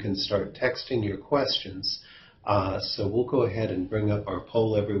that, you can start texting your questions. So we'll go ahead and bring up our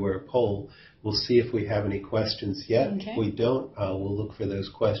Poll Everywhere poll. We'll see if we have any questions yet. Okay. If we don't, we'll look for those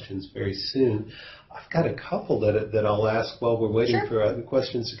questions very soon. I've got a couple that I'll ask while we're waiting sure. for the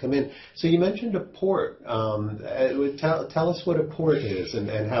questions to come in. So you mentioned a port. Tell us what a port is and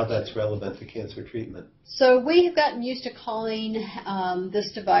how that's relevant to cancer treatment. So we have gotten used to calling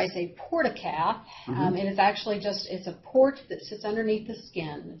this device a portacath. Mm-hmm. It is actually it's a port that sits underneath the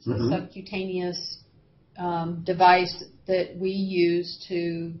skin. It's mm-hmm. a subcutaneous device that we use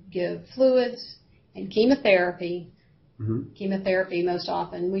to give fluids and chemotherapy. Mm-hmm. Chemotherapy most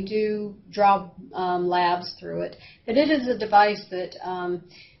often. We do draw labs through it, but it is a device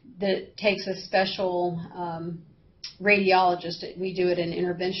that takes a special radiologist. We do it in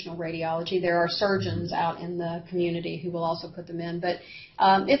interventional radiology. There are surgeons out in the community who will also put them in, but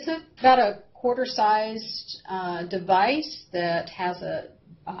it's about a quarter-sized device that has a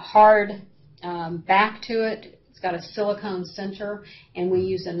hard back to it. It's got a silicone center, and we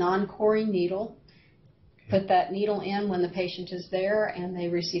use a non-coring needle. Put that needle in when the patient is there and they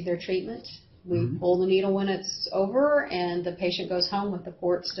receive their treatment. We mm-hmm. pull the needle when it's over, and the patient goes home with the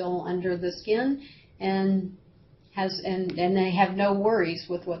port still under the skin, and they have no worries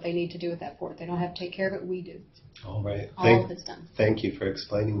with what they need to do with that port. They don't have to take care of it. We do. All right. All of it's done. Thank you for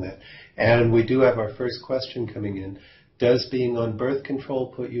explaining that. And we do have our first question coming in. Does being on birth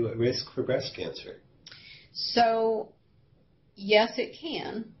control put you at risk for breast cancer? So, yes, it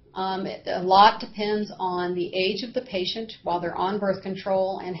can. A lot depends on the age of the patient while they're on birth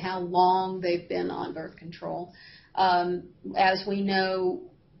control and how long they've been on birth control. As we know,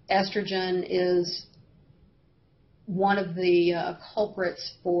 estrogen is one of the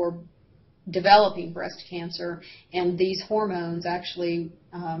culprits for developing breast cancer, and these hormones actually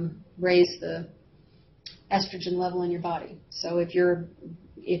raise the estrogen level in your body. So if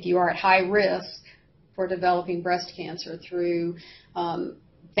you are at high risk for developing breast cancer through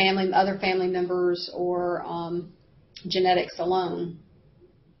other family members or genetics alone,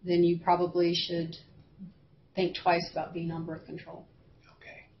 then you probably should think twice about being on birth control.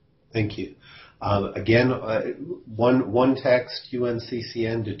 Okay, thank you. Again, one text,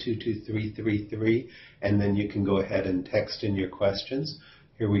 UNCCN to 22333, and then you can go ahead and text in your questions.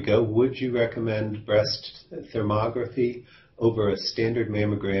 Here we go. Would you recommend breast thermography over a standard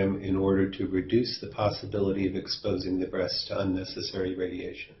mammogram in order to reduce the possibility of exposing the breast to unnecessary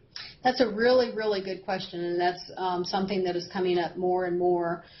radiation? That's a really, really good question, and that's something that is coming up more and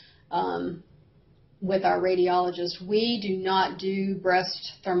more. with our radiologist. We do not do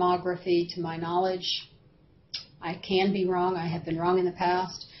breast thermography, to my knowledge. I can be wrong. I have been wrong in the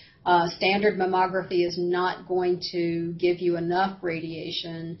past. Standard mammography is not going to give you enough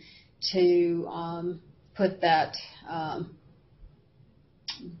radiation to put the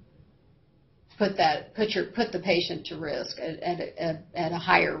patient to risk at a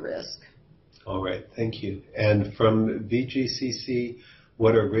higher risk. All right, thank you. And from VGCC,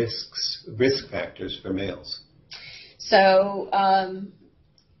 what are risk factors for males? So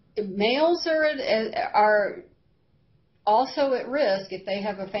males are also at risk if they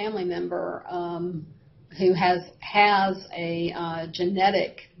have a family member who has a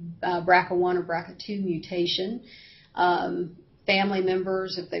genetic BRCA1 or BRCA2 mutation. Family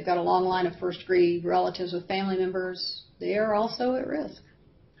members, if they've got a long line of first-degree relatives with family members, they are also at risk.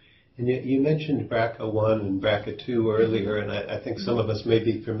 And you mentioned BRCA1 and BRCA2 earlier, and I think some of us may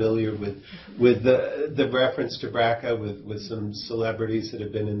be familiar with the reference to BRCA with some celebrities that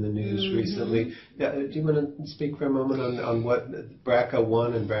have been in the news recently. Yeah, do you want to speak for a moment on what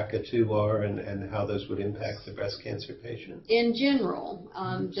BRCA1 and BRCA2 are and how those would impact the breast cancer patient? In general,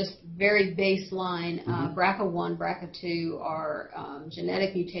 just very baseline, BRCA1, BRCA2 are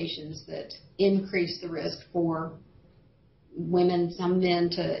genetic mutations that increase the risk for women, some men,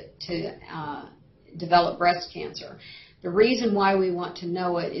 to develop breast cancer. The reason why we want to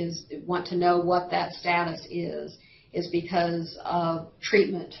know what that status is because of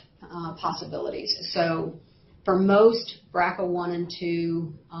treatment possibilities. So for most BRCA1 and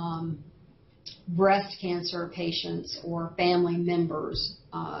 2 breast cancer patients or family members,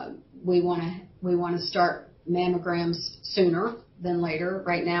 we want to start mammograms sooner than later.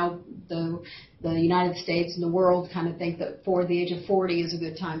 Right now, the United States and the world kind of think that for the age of 40 is a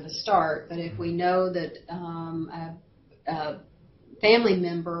good time to start. But if we know that a family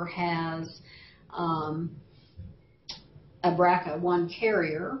member has a BRCA1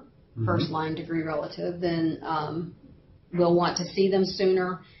 carrier, first-line degree relative, then we'll want to see them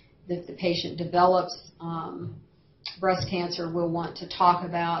sooner. If the patient develops breast cancer, we'll want to talk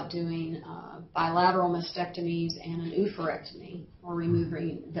about doing bilateral mastectomies and an oophorectomy, or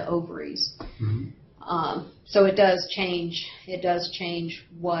removing the ovaries. So it does change. It does change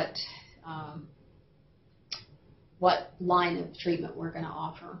what line of treatment we're going to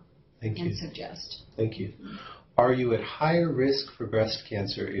offer and suggest. Thank you. Are you at higher risk for breast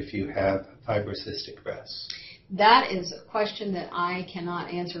cancer if you have fibrocystic breasts? That is a question that I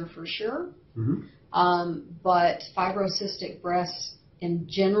cannot answer for sure. But fibrocystic breasts in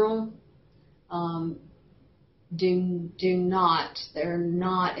general they're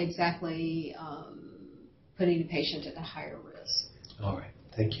not exactly putting the patient at a higher risk. All right,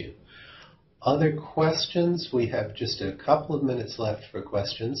 thank you. Other questions? We have just a couple of minutes left for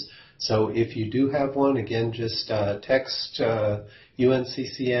questions. So if you do have one, again, just text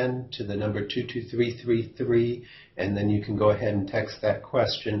UNCCN to the number 22333, and then you can go ahead and text that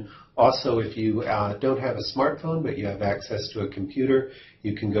question. Also, if you don't have a smartphone but you have access to a computer,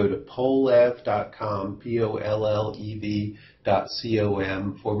 you can go to pollev.com,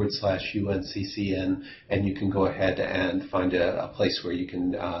 pollev.com/UNCCN, and you can go ahead and find a place where you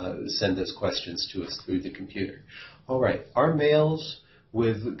can send those questions to us through the computer. All right. Are males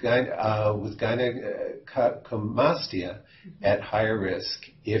with gynecomastia at higher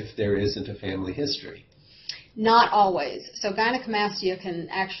risk if there isn't a family history? Not always. So gynecomastia can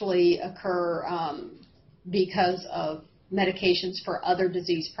actually occur because of medications for other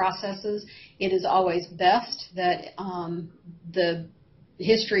disease processes. It is always best that the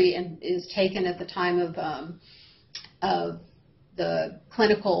history is taken at the time of the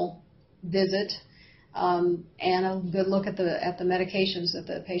clinical visit, and a good look at the medications that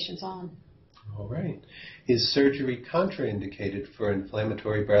the patient's on. All right. Is surgery contraindicated for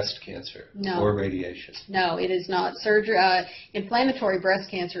inflammatory breast cancer or radiation? No, it is not. Inflammatory breast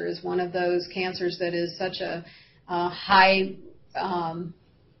cancer is one of those cancers that is such a high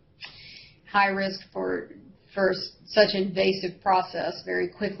risk for such invasive process very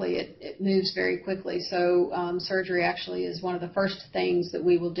quickly. It moves very quickly. So surgery actually is one of the first things that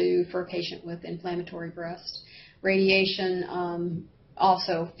we will do for a patient with inflammatory breast. Radiation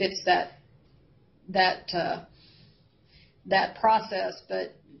also fits that process,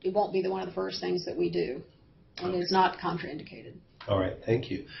 but it won't be one of the first things that we do, and is not contraindicated. All right,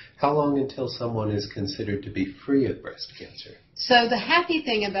 thank you. How long until someone is considered to be free of breast cancer? So the happy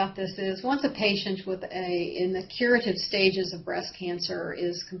thing about this is once a patient in the curative stages of breast cancer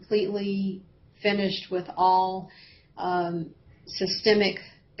is completely finished with all systemic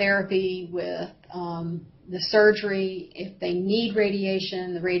therapy, with the surgery, if they need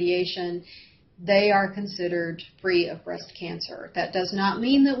radiation, the radiation, they are considered free of breast cancer. That does not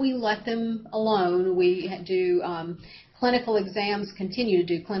mean that we let them alone. We do clinical exams, continue to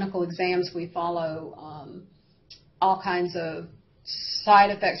do clinical exams. We follow all kinds of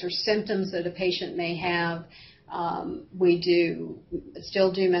side effects or symptoms that a patient may have. We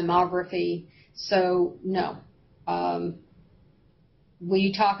still do mammography. So no.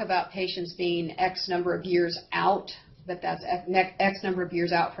 We talk about patients being X number of years out, but that's X number of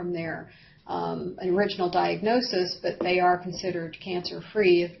years out from their original diagnosis, but they are considered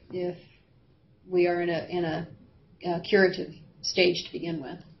cancer-free if we are in a curative stage to begin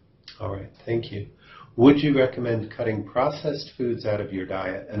with. All right, thank you. Would you recommend cutting processed foods out of your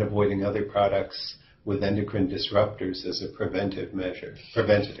diet and avoiding other products with endocrine disruptors as a preventative measure?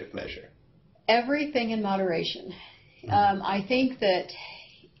 Everything in moderation. I think that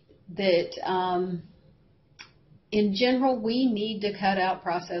in general, we need to cut out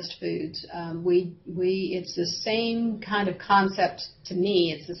processed foods. It's the same kind of concept to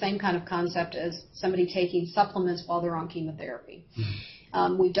me. It's the same kind of concept as somebody taking supplements while they're on chemotherapy.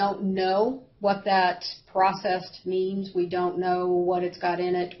 We don't know what that processed means. We don't know what it's got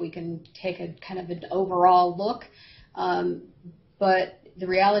in it. We can take a kind of an overall look, but the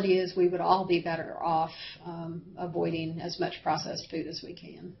reality is we would all be better off avoiding as much processed food as we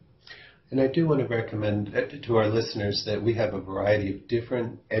can. And I do want to recommend to our listeners that we have a variety of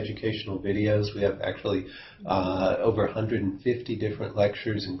different educational videos. We have actually over 150 different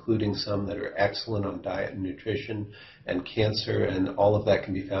lectures, including some that are excellent on diet and nutrition and cancer, and all of that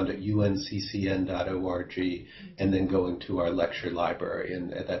can be found at unccn.org, and then going to our lecture library,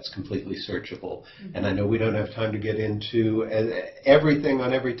 and that's completely searchable. And I know we don't have time to get into everything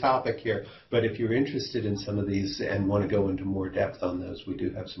on every topic here, but if you're interested in some of these and want to go into more depth on those, we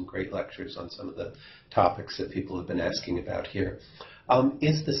do have some great lectures on some of the topics that people have been asking about here.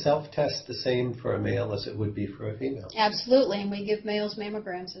 Is the self-test the same for a male as it would be for a female? Absolutely, and we give males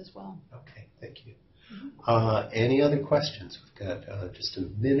mammograms as well. Okay, thank you. Any other questions? We've got just a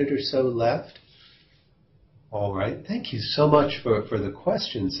minute or so left. All right. Thank you so much for the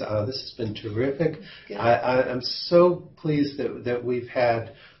questions. This has been terrific. I'm so pleased that we've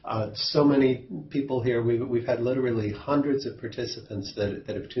had so many people here. We've had literally hundreds of participants that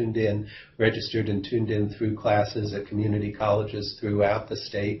have tuned in, registered and tuned in through classes at community colleges throughout the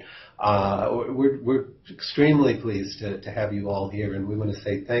state. We're extremely pleased to have you all here, and we want to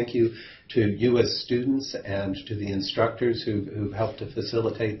say thank you to you as students and to the instructors who've helped to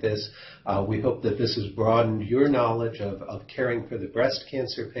facilitate this. We hope that this has broadened your knowledge of caring for the breast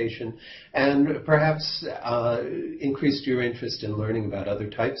cancer patient and perhaps increased your interest in learning about other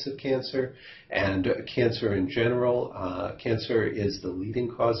types of cancer and cancer in general. Cancer is the leading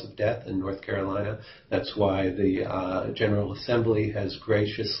cause of death in North Carolina. That's why the General Assembly has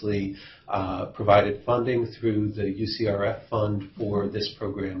graciously provided funding through the UCRF fund for this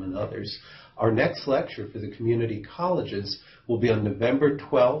program and others. Our next lecture for the community colleges will be on November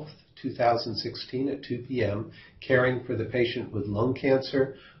 12th, 2016 at 2 p.m., Caring for the Patient with Lung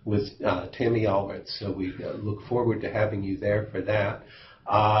Cancer with Tammy Allred. So we look forward to having you there for that.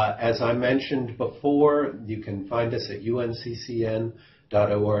 As I mentioned before, you can find us at unccn.org,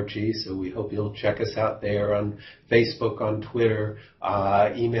 so we hope you'll check us out there on Facebook, on Twitter.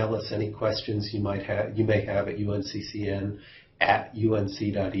 Email us any questions you may have at unccn@unc.edu.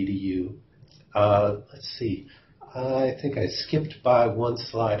 Let's see. I think I skipped by one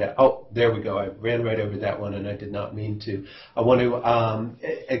slide. Oh, there we go. I ran right over that one, and I did not mean to. I want to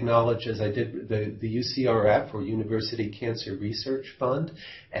acknowledge, as I did, the UCRF, or University Cancer Research Fund,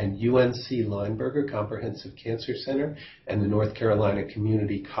 and UNC Lineberger Comprehensive Cancer Center, and the North Carolina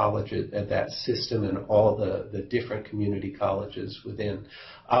Community College at that system, and all the different community colleges within.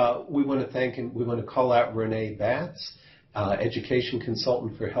 We want to thank and we want to call out Renee Batts, Education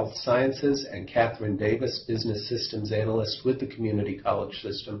Consultant for Health Sciences, and Catherine Davis, Business Systems Analyst with the Community College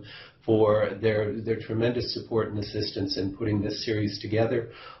System, for their tremendous support and assistance in putting this series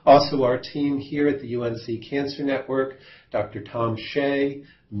together. Also, our team here at the UNC Cancer Network, Dr. Tom Shea,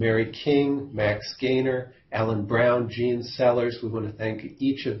 Mary King, Max Gaynor, Alan Brown, Jean Sellers. We want to thank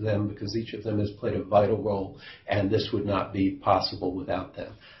each of them because each of them has played a vital role, and this would not be possible without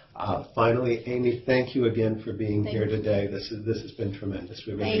them. Finally, Amy, thank you again for being here today. This has been tremendous.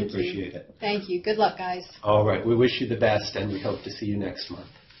 We really appreciate it. Thank you. Good luck, guys. All right. We wish you the best, and we hope to see you next month.